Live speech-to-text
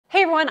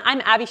Hey everyone,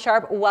 I'm Abby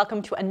Sharp.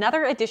 Welcome to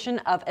another edition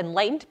of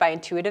Enlightened by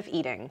Intuitive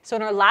Eating. So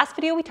in our last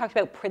video, we talked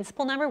about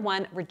principle number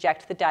 1,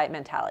 reject the diet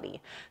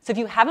mentality. So if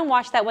you haven't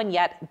watched that one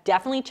yet,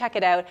 definitely check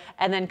it out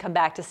and then come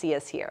back to see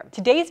us here.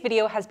 Today's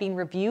video has been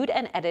reviewed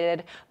and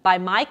edited by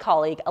my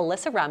colleague,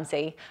 Alissa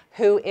Rumsey,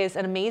 who is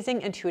an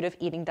amazing intuitive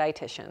eating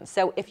dietitian.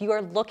 So if you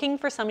are looking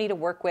for somebody to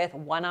work with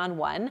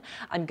one-on-one,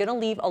 I'm gonna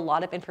leave a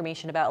lot of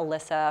information about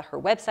Alissa, her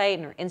website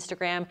and her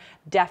Instagram.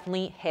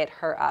 Definitely hit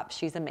her up.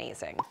 She's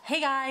amazing. Hey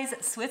guys,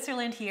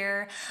 Switzerland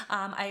here.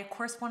 I of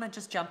course want to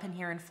just jump in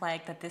here and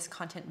flag that this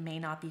content may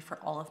not be for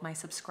all of my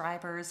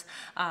subscribers,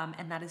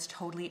 and that is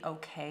totally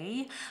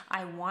okay.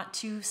 I want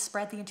to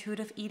spread the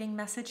intuitive eating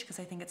message because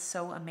I think it's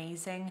so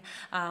amazing,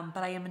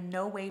 but I am in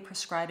no way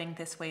prescribing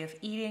this way of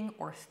eating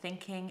or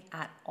thinking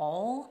at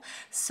all.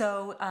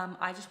 So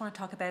I just want to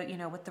talk about,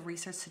 what the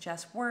research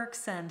suggests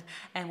works and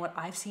what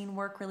I've seen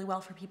work really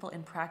well for people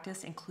in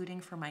practice, including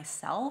for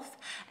myself.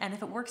 And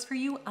if it works for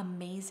you,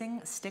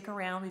 amazing. Stick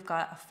around. We've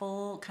got a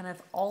full kind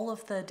of all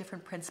of the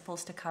different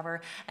principles to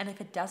cover. And if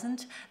it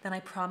doesn't, then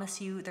I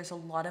promise you there's a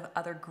lot of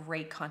other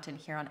great content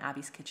here on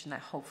Abby's Kitchen that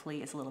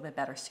hopefully is a little bit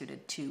better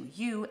suited to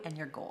you and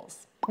your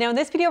goals. Now in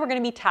this video, we're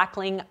going to be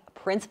tackling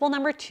principle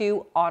number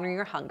 2, honor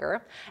your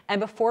hunger. And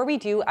before we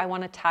do, I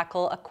want to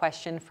tackle a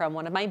question from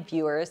one of my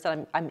viewers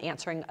that I'm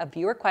answering a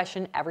viewer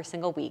question every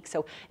single week.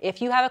 So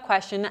if you have a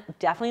question,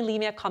 definitely leave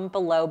me a comment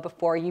below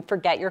before you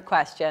forget your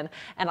question,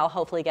 and I'll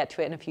hopefully get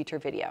to it in a future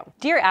video.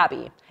 Dear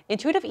Abby,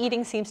 intuitive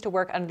eating seems to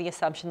work under the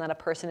assumption that a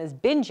person is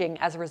binging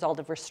as a result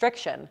of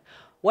restriction.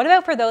 What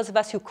about for those of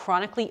us who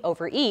chronically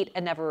overeat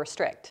and never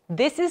restrict?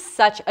 This is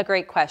such a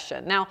great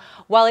question. Now,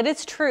 while it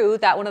is true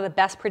that one of the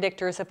best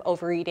predictors of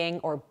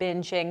overeating or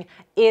binging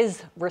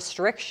is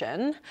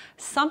restriction,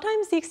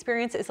 sometimes the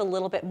experience is a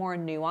little bit more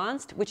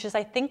nuanced, which is,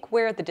 I think,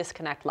 where the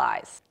disconnect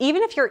lies.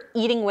 Even if you're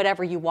eating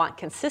whatever you want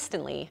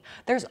consistently,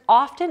 there's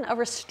often a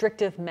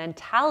restrictive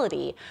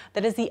mentality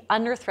that is the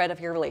underthread of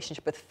your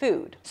relationship with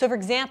food. So for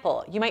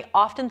example, you might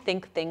often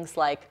think things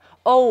like,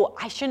 oh,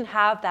 I shouldn't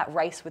have that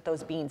rice with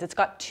those beans. It's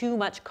got too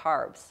much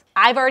carbs.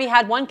 I've already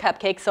had one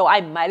cupcake, so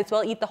I might as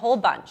well eat the whole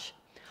bunch.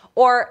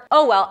 Or,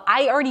 oh well,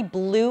 I already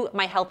blew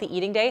my healthy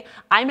eating day.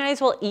 I might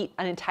as well eat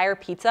an entire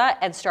pizza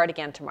and start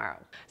again tomorrow.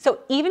 So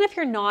even if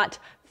you're not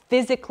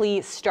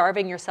physically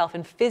starving yourself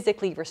and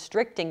physically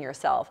restricting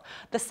yourself,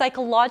 the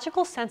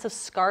psychological sense of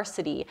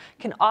scarcity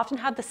can often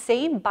have the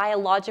same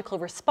biological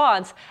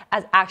response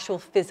as actual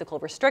physical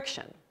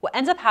restriction. What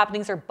ends up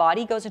happening is our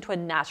body goes into a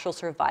natural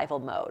survival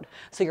mode.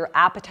 So your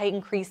appetite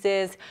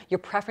increases, your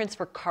preference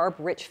for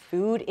carb-rich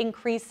food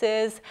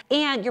increases,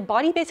 and your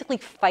body basically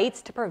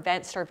fights to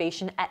prevent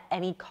starvation at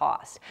any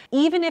cost,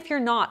 even if you're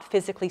not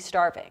physically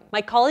starving.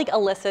 My colleague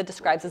Alissa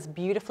describes this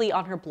beautifully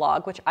on her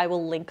blog, which I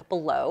will link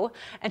below,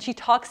 and she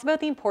talks about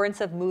the importance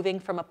of moving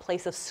from a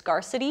place of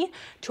scarcity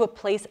to a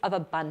place of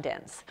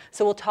abundance.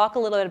 So we'll talk a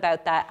little bit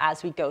about that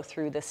as we go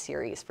through this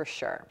series for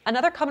sure.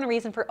 Another common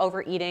reason for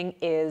overeating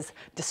is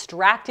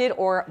distracted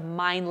or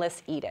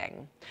mindless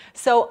eating.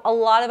 So a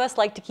lot of us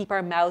like to keep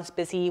our mouths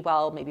busy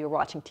while maybe we're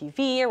watching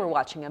TV or we're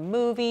watching a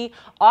movie,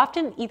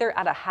 often either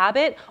out of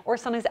habit or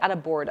sometimes out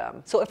of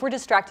boredom. So if we're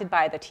distracted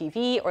by the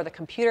TV or the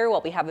computer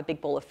while we have a big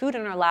bowl of food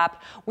in our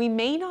lap, we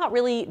may not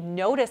really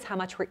notice how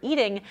much we're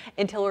eating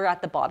until we're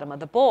at the bottom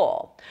of the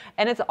bowl.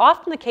 And it's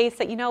often the case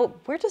that,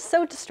 we're just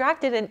so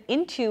distracted and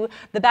into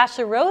the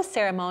Bachelor Rose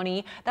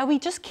ceremony that we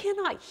just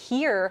cannot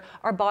hear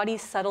our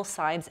body's subtle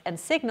signs and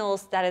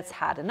signals that it's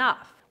had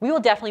enough. We will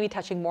definitely be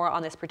touching more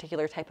on this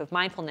particular type of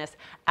mindfulness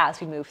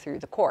as we move through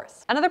the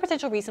course. Another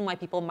potential reason why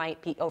people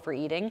might be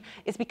overeating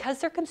is because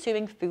they're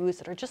consuming foods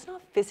that are just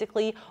not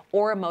physically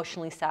or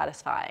emotionally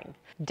satisfying.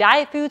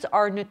 Diet foods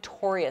are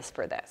notorious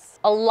for this.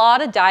 A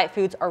lot of diet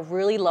foods are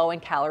really low in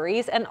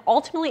calories and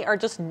ultimately are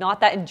just not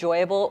that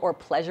enjoyable or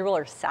pleasurable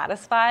or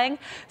satisfying.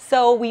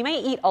 So we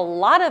may eat a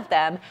lot of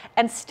them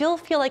and still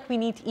feel like we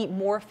need to eat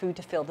more food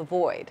to fill the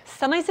void.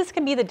 Sometimes this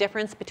can be the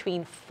difference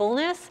between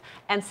fullness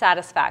and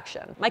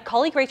satisfaction. My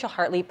colleague Rachel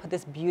Hartley put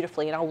this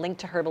beautifully, and I'll link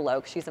to her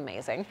below because she's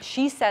amazing.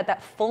 She said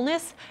that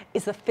fullness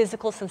is the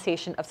physical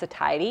sensation of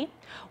satiety,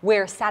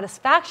 where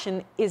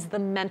satisfaction is the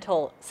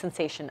mental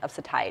sensation of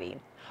satiety.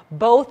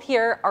 Both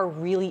here are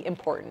really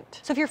important.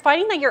 So if you're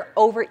finding that you're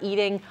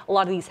overeating a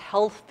lot of these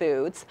health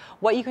foods,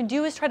 what you can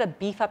do is try to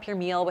beef up your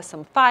meal with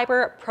some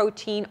fiber,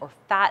 protein, or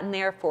fat in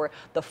there for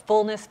the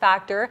fullness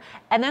factor,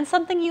 and then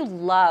something you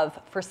love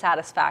for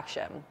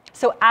satisfaction.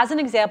 So as an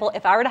example,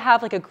 if I were to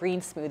have like a green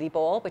smoothie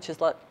bowl, which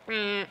is like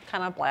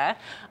kind of blah,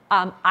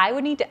 I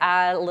would need to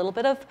add a little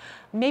bit of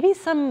maybe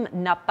some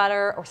nut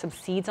butter or some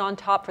seeds on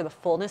top for the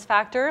fullness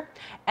factor,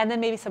 and then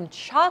maybe some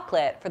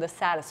chocolate for the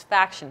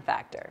satisfaction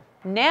factor.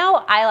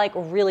 Now I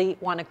really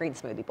want a green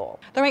smoothie bowl.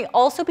 There may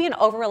also be an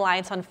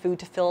over-reliance on food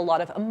to fill a lot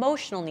of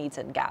emotional needs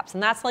and gaps,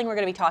 and that's something we're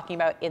going to be talking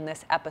about in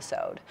this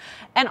episode.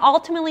 And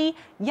ultimately,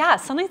 yeah,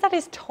 something that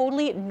is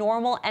totally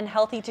normal and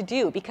healthy to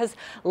do, because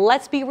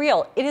let's be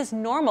real, it is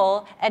normal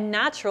normal and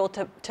natural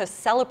to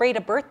celebrate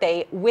a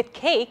birthday with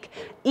cake,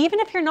 even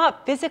if you're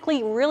not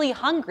physically really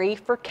hungry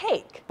for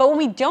cake. But when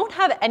we don't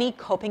have any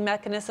coping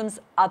mechanisms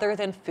other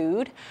than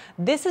food,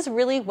 this is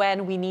really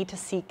when we need to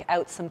seek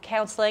out some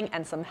counseling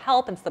and some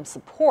help and some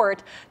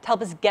support to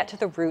help us get to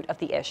the root of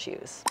the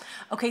issues.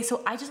 Okay,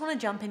 so I just want to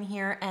jump in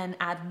here and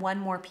add one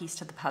more piece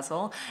to the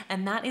puzzle,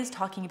 and that is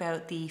talking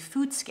about the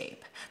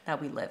foodscape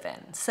that we live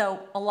in. So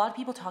a lot of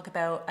people talk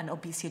about an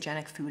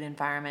obesogenic food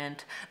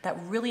environment that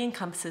really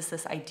encompasses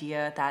this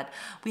idea that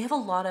we have a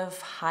lot of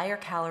higher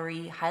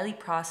calorie, highly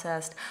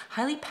processed,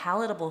 highly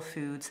palatable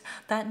foods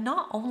that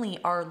not only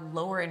are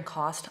lower in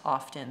cost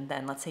often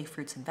than, let's say,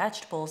 fruits and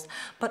vegetables,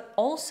 but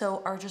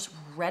also are just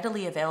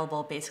readily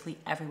available basically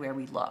everywhere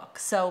we look.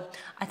 So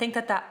I think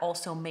that that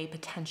also may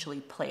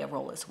potentially play a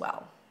role as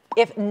well.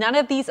 If none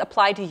of these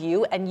apply to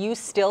you and you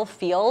still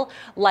feel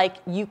like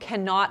you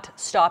cannot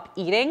stop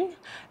eating,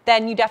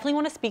 then you definitely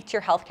want to speak to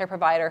your healthcare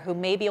provider who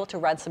may be able to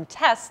run some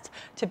tests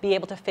to be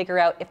able to figure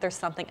out if there's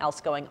something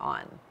else going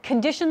on.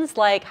 Conditions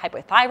like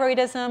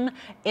hypothyroidism,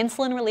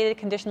 insulin-related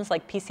conditions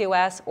like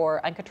PCOS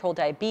or uncontrolled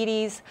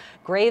diabetes,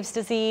 Graves'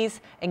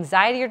 disease,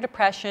 anxiety or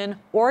depression,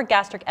 or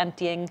gastric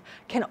emptying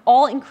can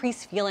all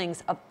increase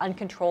feelings of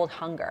uncontrolled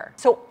hunger.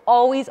 So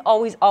always,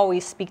 always,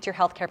 always speak to your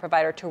healthcare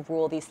provider to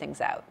rule these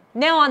things out.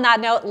 Now on that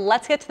note,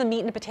 let's get to the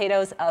meat and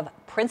potatoes of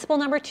principle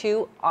number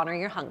 2, honor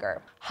your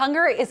hunger.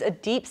 Hunger is a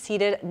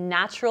deep-seated,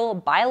 natural,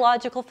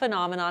 biological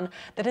phenomenon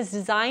that is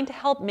designed to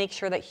help make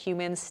sure that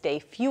humans stay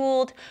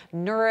fueled,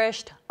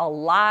 nourished,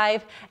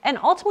 alive, and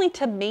ultimately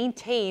to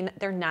maintain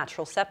their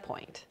natural set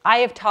point. I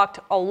have talked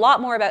a lot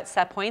more about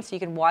set points, so you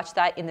can watch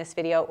that in this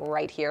video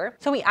right here.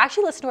 So when we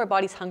actually listen to our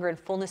body's hunger and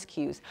fullness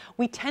cues,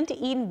 we tend to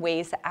eat in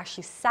ways that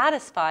actually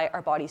satisfy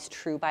our body's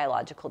true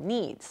biological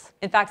needs.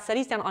 In fact,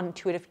 studies done on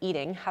intuitive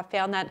eating have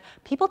found that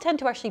people tend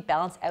to actually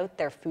balance out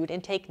their food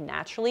intake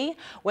naturally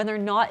when they're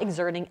not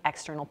exerting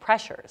external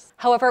pressures.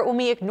 However, when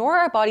we ignore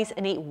our body's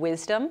innate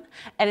wisdom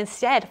and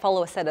instead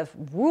follow a set of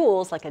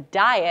rules like a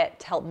diet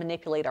to help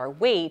manipulate our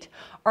weight,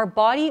 our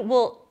body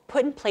will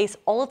put in place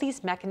all of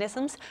these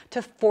mechanisms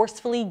to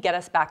forcefully get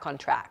us back on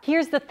track.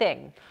 Here's the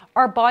thing,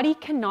 our body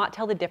cannot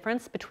tell the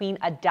difference between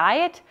a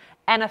diet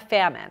and a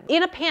famine.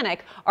 In a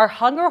panic, our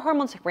hunger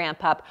hormones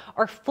ramp up,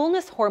 our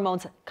fullness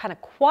hormones kind of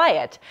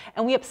quiet,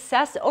 and we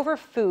obsess over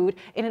food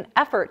in an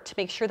effort to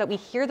make sure that we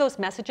hear those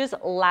messages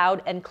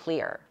loud and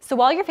clear. So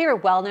while your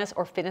favorite wellness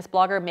or fitness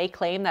blogger may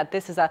claim that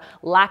this is a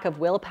lack of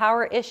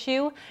willpower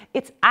issue,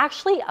 it's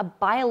actually a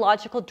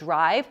biological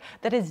drive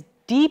that is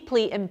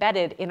deeply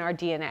embedded in our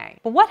DNA.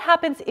 But what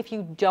happens if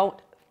you don't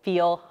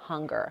feel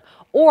hunger,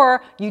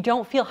 or you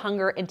don't feel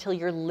hunger until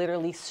you're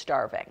literally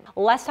starving?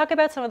 Let's talk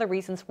about some of the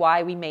reasons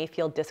why we may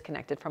feel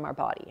disconnected from our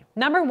body.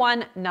 Number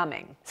 1,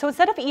 numbing. So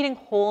instead of eating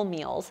whole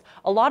meals,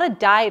 a lot of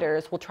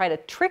dieters will try to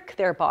trick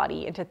their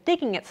body into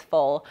thinking it's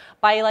full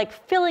by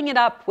filling it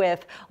up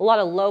with a lot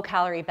of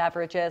low-calorie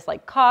beverages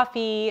like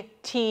coffee,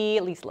 tea,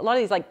 at least a lot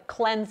of these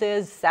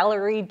cleanses,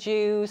 celery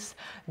juice,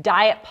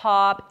 diet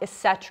pop,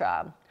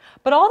 etc.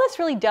 But all this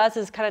really does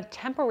is kind of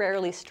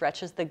temporarily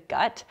stretches the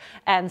gut,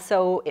 and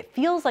so it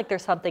feels like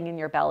there's something in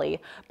your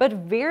belly, but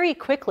very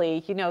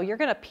quickly, you're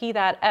gonna pee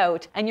that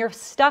out and you're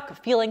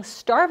stuck feeling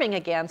starving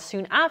again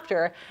soon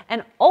after,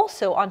 and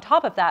also on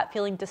top of that,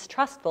 feeling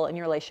distrustful in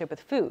your relationship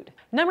with food.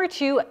 Number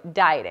 2,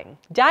 dieting.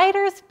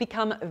 Dieters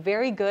become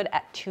very good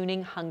at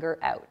tuning hunger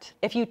out.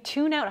 If you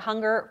tune out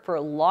hunger for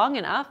long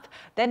enough,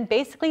 then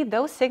basically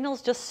those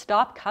signals just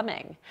stop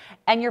coming,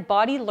 and your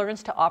body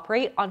learns to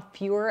operate on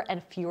fewer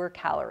and fewer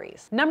calories.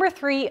 Number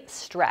 3,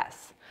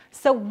 stress.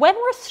 So when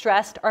we're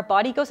stressed, our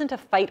body goes into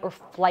fight or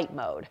flight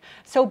mode.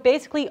 So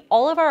basically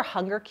all of our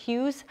hunger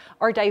cues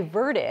are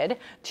diverted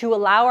to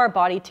allow our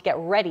body to get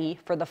ready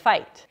for the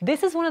fight.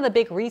 This is one of the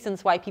big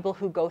reasons why people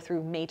who go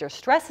through major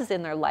stresses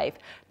in their life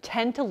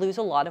tend to lose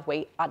a lot of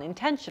weight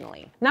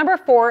unintentionally. Number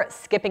 4,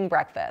 skipping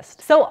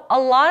breakfast. So a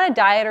lot of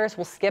dieters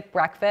will skip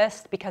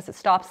breakfast because it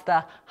stops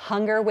the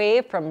hunger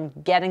wave from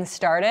getting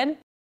started.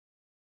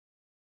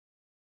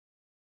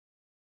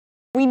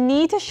 We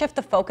need to shift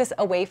the focus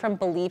away from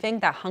believing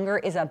that hunger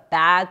is a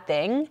bad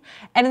thing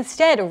and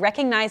instead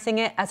recognizing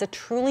it as a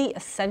truly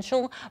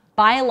essential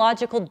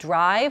biological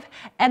drive,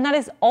 and that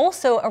is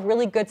also a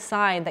really good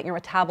sign that your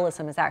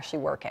metabolism is actually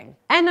working.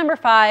 And number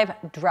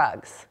 5,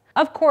 drugs.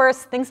 Of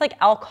course, things like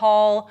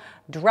alcohol,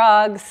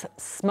 drugs,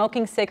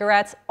 smoking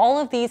cigarettes, all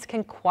of these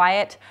can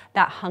quiet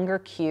that hunger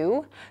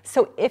cue.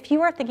 So if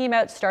you are thinking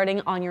about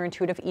starting on your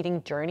intuitive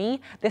eating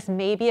journey, this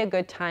may be a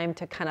good time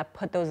to kind of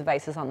put those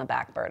vices on the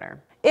back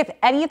burner. If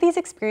any of these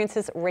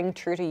experiences ring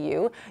true to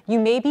you, you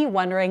may be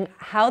wondering,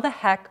 how the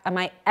heck am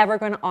I ever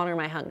going to honor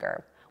my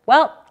hunger?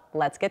 Well,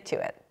 let's get to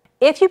it.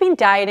 If you've been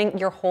dieting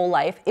your whole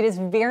life, it is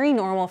very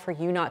normal for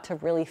you not to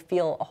really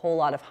feel a whole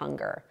lot of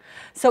hunger.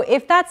 So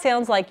if that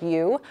sounds like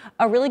you,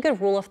 a really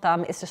good rule of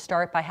thumb is to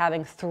start by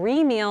having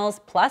 3 meals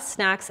plus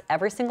snacks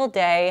every single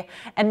day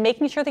and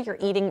making sure that you're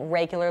eating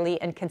regularly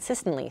and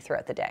consistently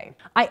throughout the day.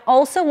 I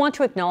also want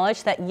to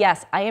acknowledge that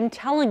yes, I am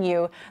telling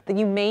you that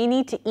you may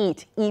need to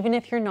eat even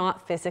if you're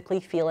not physically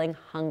feeling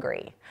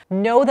hungry.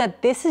 Know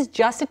that this is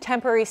just a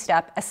temporary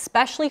step,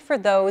 especially for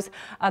those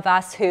of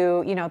us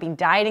who, have been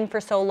dieting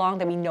for so long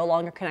that we no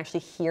longer can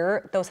actually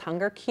hear those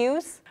hunger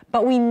cues.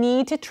 But we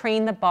need to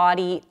train the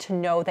body to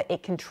know that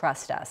it can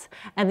trust us.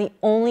 And the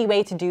only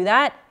way to do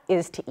that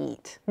is to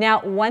eat.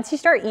 Now, once you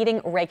start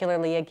eating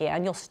regularly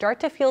again, you'll start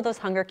to feel those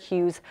hunger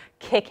cues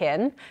kick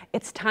in.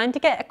 It's time to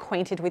get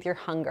acquainted with your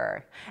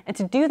hunger. And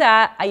to do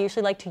that, I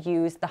usually like to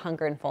use the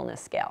hunger and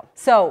fullness scale.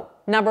 So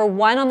number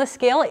 1 on the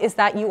scale is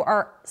that you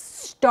are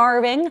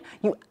starving.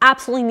 You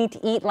absolutely need to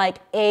eat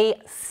like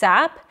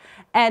ASAP.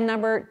 And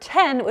number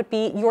 10 would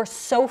be you're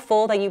so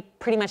full that you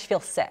pretty much feel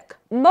sick.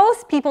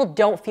 Most people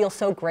don't feel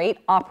so great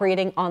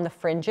operating on the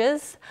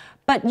fringes,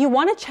 but you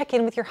want to check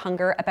in with your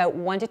hunger about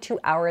 1 to 2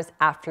 hours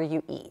after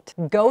you eat.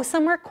 Go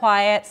somewhere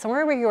quiet,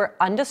 somewhere where you are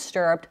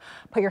undisturbed,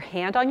 put your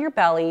hand on your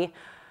belly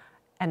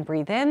and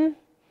breathe in,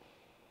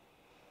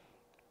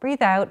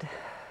 breathe out,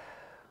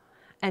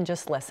 and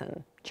just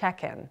listen.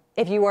 Check in.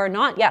 If you are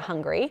not yet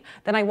hungry,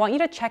 then I want you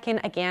to check in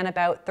again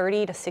about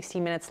 30 to 60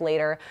 minutes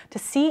later to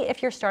see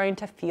if you're starting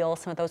to feel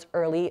some of those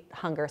early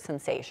hunger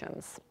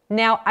sensations.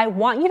 Now, I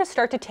want you to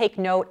start to take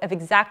note of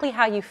exactly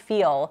how you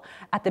feel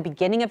at the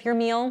beginning of your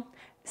meal,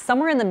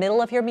 somewhere in the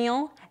middle of your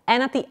meal,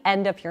 and at the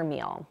end of your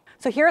meal.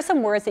 So here are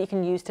some words that you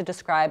can use to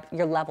describe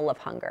your level of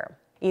hunger.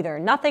 Either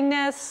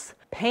nothingness,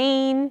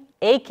 pain,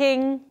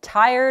 aching,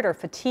 tired or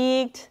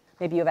fatigued.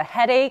 Maybe you have a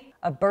headache,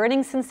 a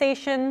burning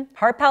sensation,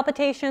 heart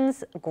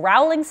palpitations,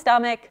 growling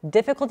stomach,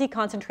 difficulty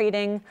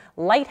concentrating,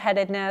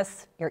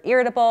 lightheadedness, you're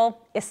irritable,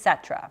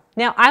 etc.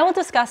 Now, I will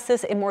discuss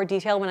this in more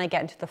detail when I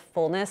get into the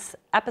fullness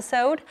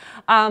episode,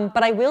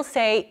 but I will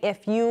say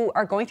if you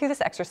are going through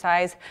this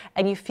exercise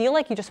and you feel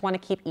like you just want to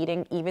keep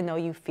eating even though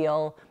you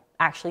feel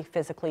actually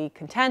physically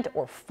content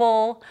or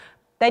full,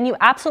 then you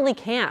absolutely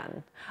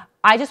can.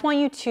 I just want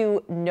you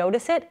to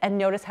notice it and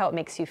notice how it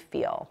makes you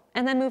feel,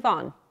 and then move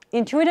on.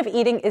 Intuitive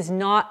eating is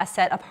not a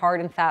set of hard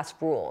and fast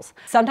rules.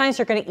 Sometimes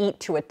you're going to eat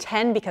to a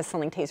 10 because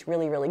something tastes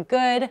really, really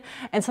good.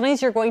 And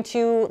sometimes you're going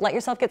to let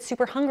yourself get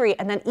super hungry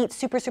and then eat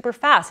super, super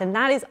fast. And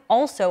that is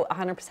also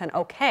 100%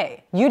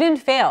 okay. You didn't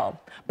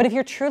fail. But if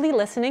you're truly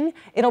listening,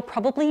 it'll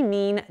probably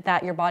mean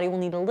that your body will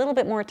need a little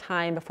bit more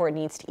time before it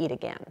needs to eat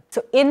again.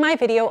 So in my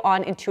video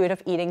on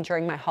intuitive eating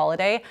during my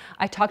holiday,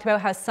 I talked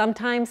about how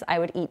sometimes I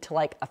would eat to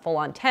like a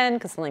full-on 10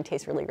 because something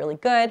tastes really, really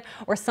good.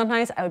 Or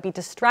sometimes I would be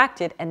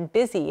distracted and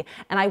busy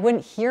and I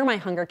wouldn't hear my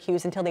hunger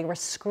cues until they were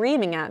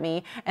screaming at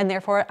me, and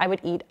therefore I would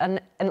eat a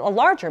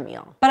larger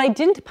meal. But I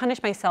didn't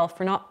punish myself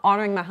for not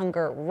honoring my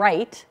hunger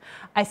right.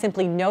 I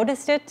simply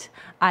noticed it,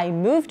 I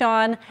moved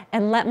on,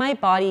 and let my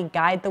body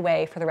guide the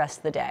way for the rest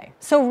of the day.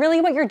 So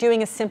really what you're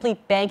doing is simply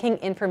banking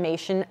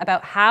information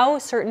about how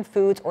certain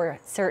foods or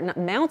certain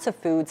amounts of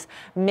foods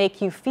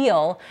make you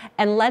feel,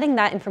 and letting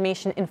that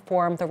information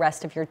inform the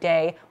rest of your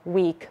day,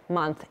 week,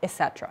 month,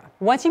 etc.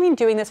 Once you've been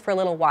doing this for a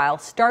little while,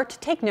 start to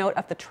take note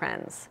of the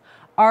trends.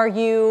 Are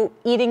you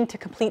eating to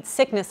complete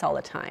sickness all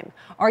the time?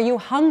 Are you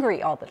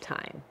hungry all the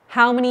time?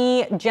 How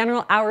many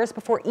general hours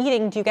before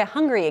eating do you get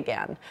hungry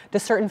again? Do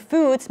certain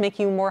foods make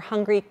you more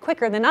hungry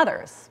quicker than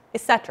others?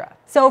 Etc.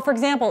 So for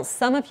example,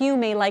 some of you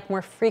may like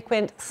more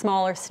frequent,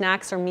 smaller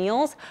snacks or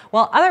meals,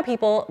 while other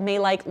people may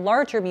like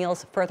larger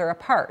meals further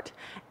apart.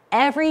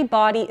 Every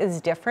body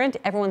is different,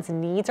 everyone's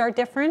needs are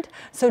different,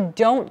 so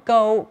don't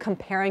go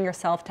comparing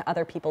yourself to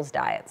other people's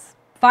diets.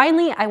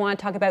 Finally, I want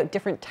to talk about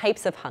different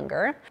types of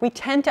hunger. We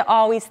tend to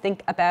always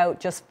think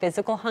about just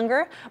physical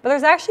hunger, but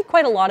there's actually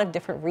quite a lot of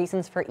different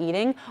reasons for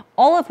eating,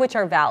 all of which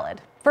are valid.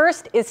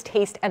 First is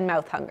taste and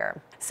mouth hunger.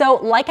 So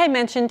like I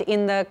mentioned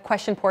in the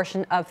question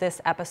portion of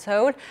this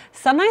episode,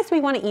 sometimes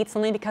we want to eat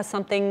something because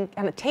something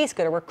kind of tastes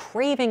good, or we're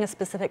craving a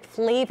specific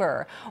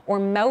flavor or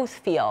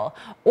mouthfeel,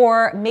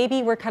 or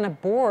maybe we're kind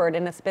of bored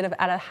and it's a bit of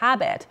out of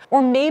habit,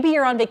 or maybe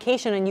you're on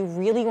vacation and you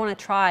really want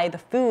to try the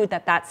food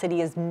that that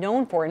city is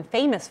known for and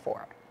famous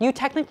for. You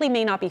technically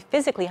may not be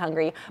physically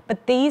hungry,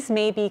 but these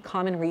may be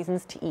common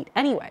reasons to eat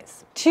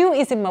anyways. 2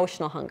 is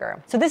emotional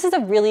hunger. So this is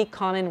a really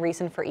common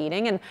reason for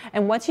eating,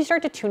 and once you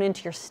start to tune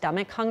into your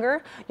stomach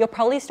hunger, you'll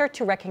probably start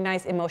to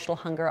recognize emotional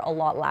hunger a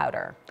lot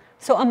louder.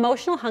 So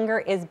emotional hunger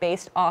is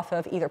based off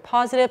of either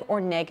positive or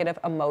negative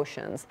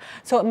emotions.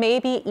 So it may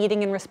be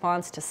eating in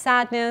response to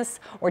sadness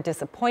or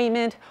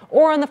disappointment,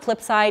 or on the flip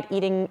side,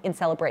 eating in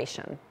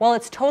celebration. While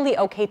it's totally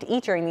okay to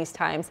eat during these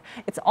times,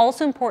 it's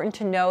also important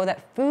to know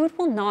that food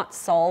will not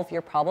solve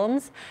your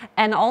problems,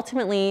 and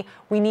ultimately,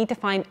 we need to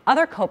find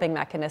other coping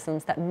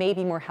mechanisms that may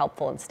be more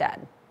helpful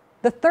instead.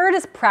 The third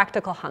is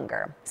practical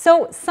hunger.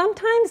 So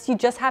sometimes you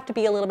just have to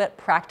be a little bit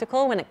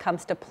practical when it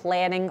comes to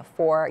planning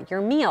for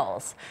your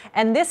meals.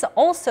 And this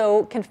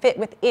also can fit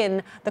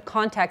within the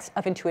context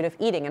of intuitive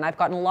eating. And I've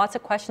gotten lots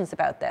of questions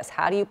about this.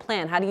 How do you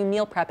plan? How do you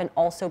meal prep and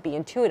also be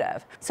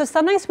intuitive? So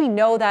sometimes we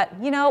know that,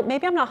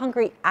 maybe I'm not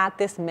hungry at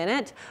this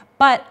minute,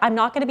 but I'm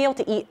not going to be able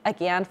to eat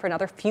again for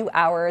another few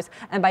hours,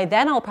 and by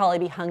then I'll probably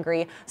be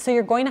hungry. So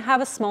you're going to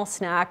have a small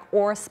snack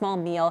or a small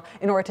meal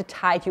in order to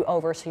tide you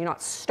over so you're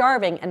not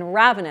starving and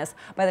ravenous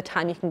by the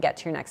time you can get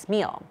to your next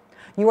meal.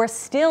 You are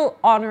still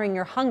honoring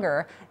your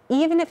hunger,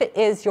 even if it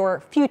is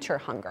your future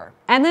hunger.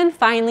 And then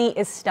finally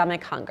is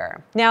stomach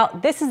hunger. Now,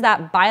 this is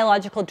that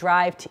biological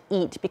drive to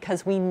eat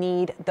because we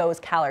need those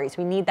calories.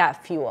 We need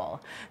that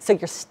fuel. So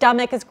your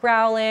stomach is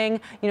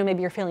growling,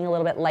 maybe you're feeling a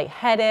little bit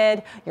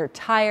lightheaded, you're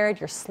tired,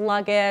 you're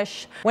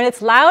sluggish. When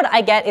it's loud,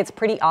 I get it's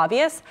pretty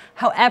obvious.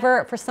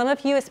 However, for some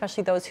of you,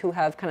 especially those who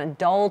have kind of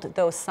dulled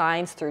those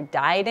signs through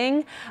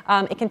dieting,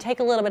 it can take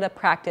a little bit of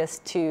practice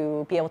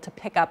to be able to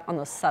pick up on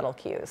those subtle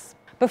cues.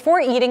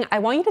 Before eating, I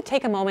want you to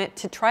take a moment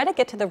to try to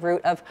get to the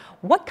root of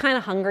what kind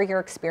of hunger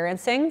you're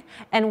experiencing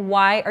and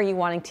why are you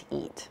wanting to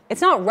eat. It's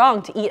not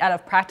wrong to eat out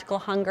of practical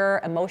hunger,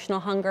 emotional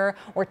hunger,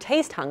 or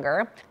taste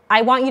hunger.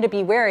 I want you to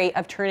be wary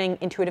of turning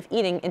intuitive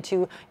eating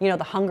into,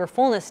 the hunger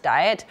fullness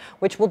diet,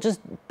 which will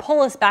just pull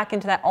us back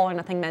into that all or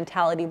nothing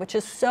mentality, which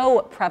is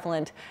so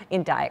prevalent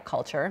in diet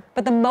culture.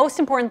 But the most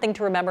important thing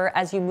to remember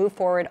as you move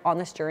forward on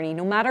this journey,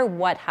 no matter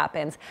what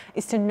happens,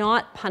 is to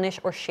not punish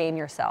or shame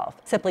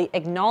yourself. Simply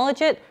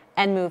acknowledge it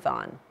and move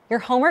on. Your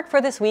homework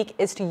for this week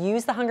is to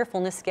use the hunger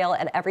fullness scale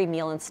at every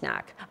meal and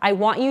snack. I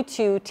want you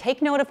to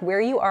take note of where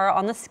you are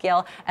on the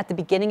scale at the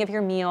beginning of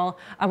your meal.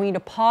 I want you to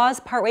pause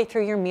partway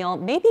through your meal,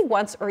 maybe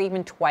once or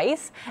even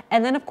twice,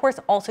 and then of course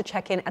also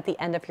check in at the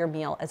end of your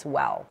meal as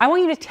well. I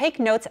want you to take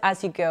notes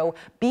as you go,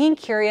 being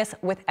curious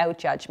without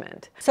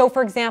judgment. So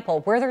for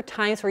example, were there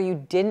times where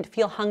you didn't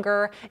feel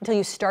hunger until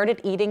you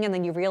started eating and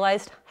then you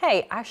realized,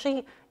 hey,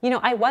 actually,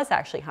 I was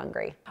actually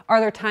hungry? Are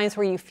there times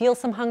where you feel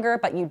some hunger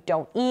but you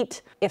don't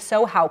eat? If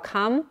so, how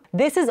come?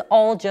 This is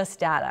all just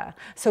data.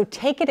 So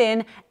take it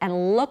in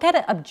and look at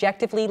it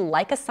objectively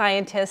like a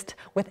scientist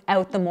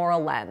without the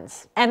moral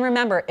lens. And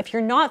remember, if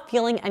you're not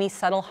feeling any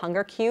subtle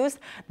hunger cues,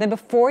 then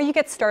before you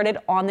get started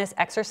on this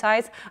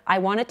exercise, I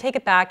want to take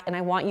it back and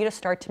I want you to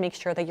start to make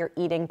sure that you're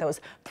eating those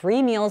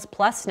 3 meals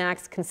plus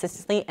snacks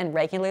consistently and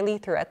regularly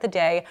throughout the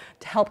day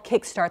to help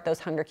kickstart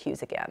those hunger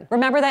cues again.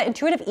 Remember that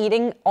intuitive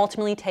eating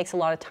ultimately takes a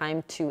lot of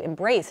time to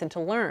embrace and to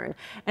learn.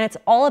 And it's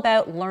all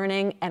about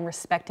learning and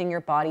respecting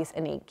your body's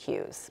innate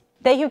cues.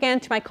 Thank you again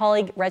to my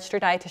colleague,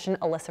 registered dietitian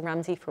Alissa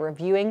Rumsey, for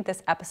reviewing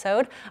this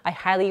episode. I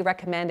highly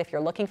recommend, if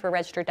you're looking for a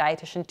registered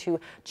dietitian, to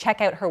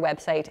check out her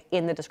website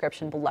in the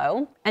description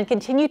below. And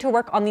continue to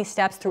work on these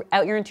steps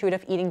throughout your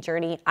intuitive eating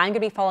journey. I'm going to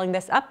be following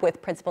this up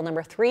with principle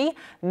number 3,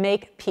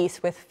 make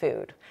peace with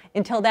food.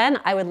 Until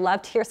then, I would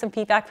love to hear some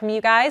feedback from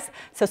you guys.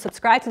 So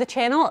subscribe to the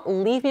channel,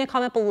 leave me a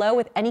comment below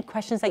with any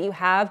questions that you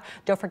have.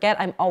 Don't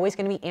forget, I'm always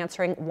going to be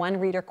answering one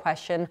reader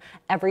question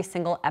every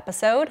single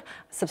episode.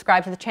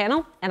 Subscribe to the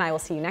channel, and I will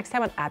see you next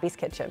time on Abby's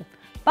Kitchen.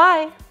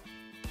 Bye.